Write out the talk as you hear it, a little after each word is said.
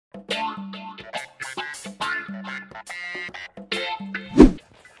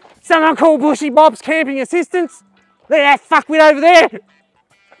Someone call Bushy Bob's camping assistance. Look at that fuckwit over there.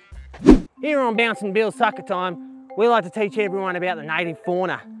 Here on Bouncing Bill's Sucker Time, we like to teach everyone about the native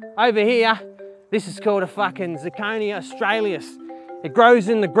fauna. Over here, this is called a fucking Zirconia australis. It grows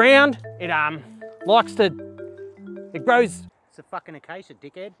in the ground. It grows. It's a fucking acacia,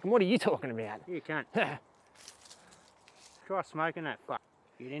 dickhead. And what are you talking about? You can't. Try smoking that fuck.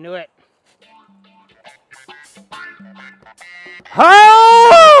 Get into it.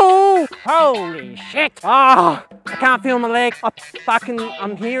 Oh! Holy shit! Oh, I can't feel my leg.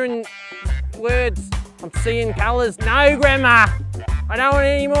 I'm hearing words. I'm seeing colours. No, Grandma! I don't want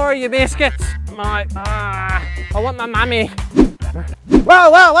any more of your biscuits. I want my mummy. Whoa,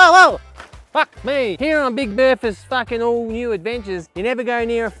 whoa, whoa, whoa! Fuck me. Here on Big Bertha's fucking all new adventures, you never go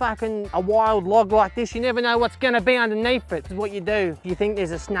near a wild log like this. You never know what's gonna be underneath it. This is what you do. If you think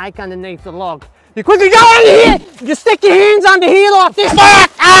there's a snake underneath the log, you quickly go under here! You stick your hands under here like this.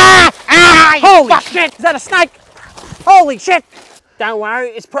 Holy shit! Is that a snake? Holy shit! Don't worry,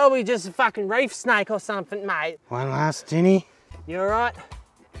 it's probably just a fucking reef snake or something, mate. One last, Tinny. You alright?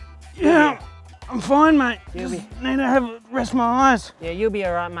 Yeah, I'm fine, mate. You'll Just need to rest my eyes. Yeah, you'll be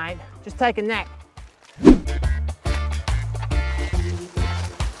alright, mate. Just take a nap.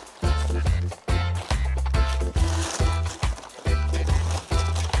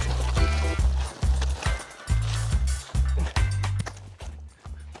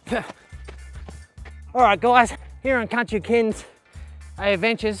 All right, guys, here on Country Ken's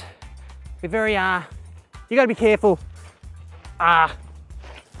Adventures, we're very, you gotta be careful. All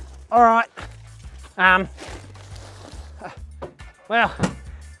right, well,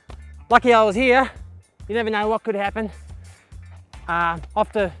 lucky I was here. You never know what could happen. I'm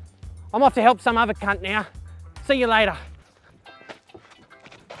off to help some other cunt now. See you later.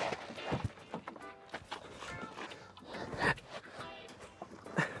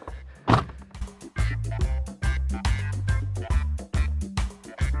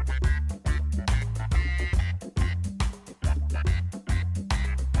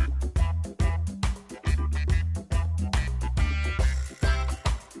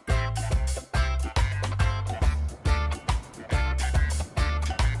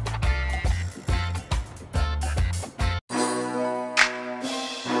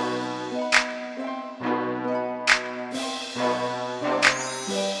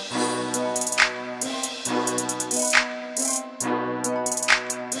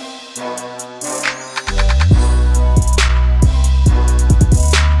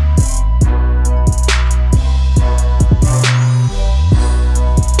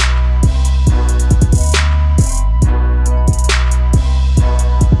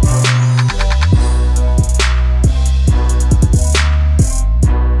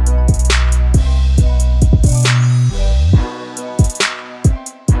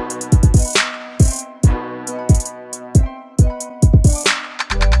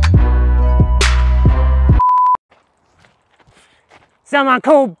 Someone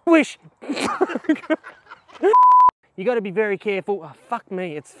call Bush. You got to be very careful. Oh, fuck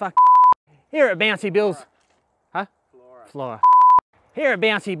me, it's fuck. Here at Bouncy Bill's, huh? Flora. Here at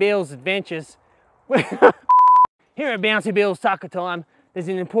Bouncy Bill's Adventures, here at Bouncy Bill's Sucker Time, there's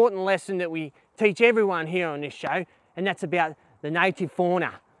an important lesson that we teach everyone here on this show, and that's about the native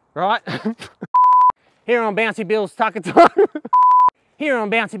fauna, right? Here on Bouncy Bill's Sucker Time, here on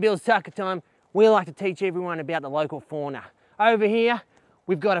Bouncy Bill's Sucker Time, we like to teach everyone about the local fauna. Over here,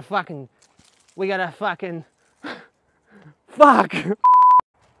 we got a fucking, fuck.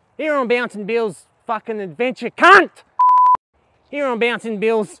 Here on Bouncing Bill's fucking adventure, cunt! Here on Bouncing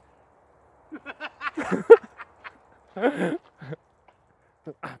Bill's.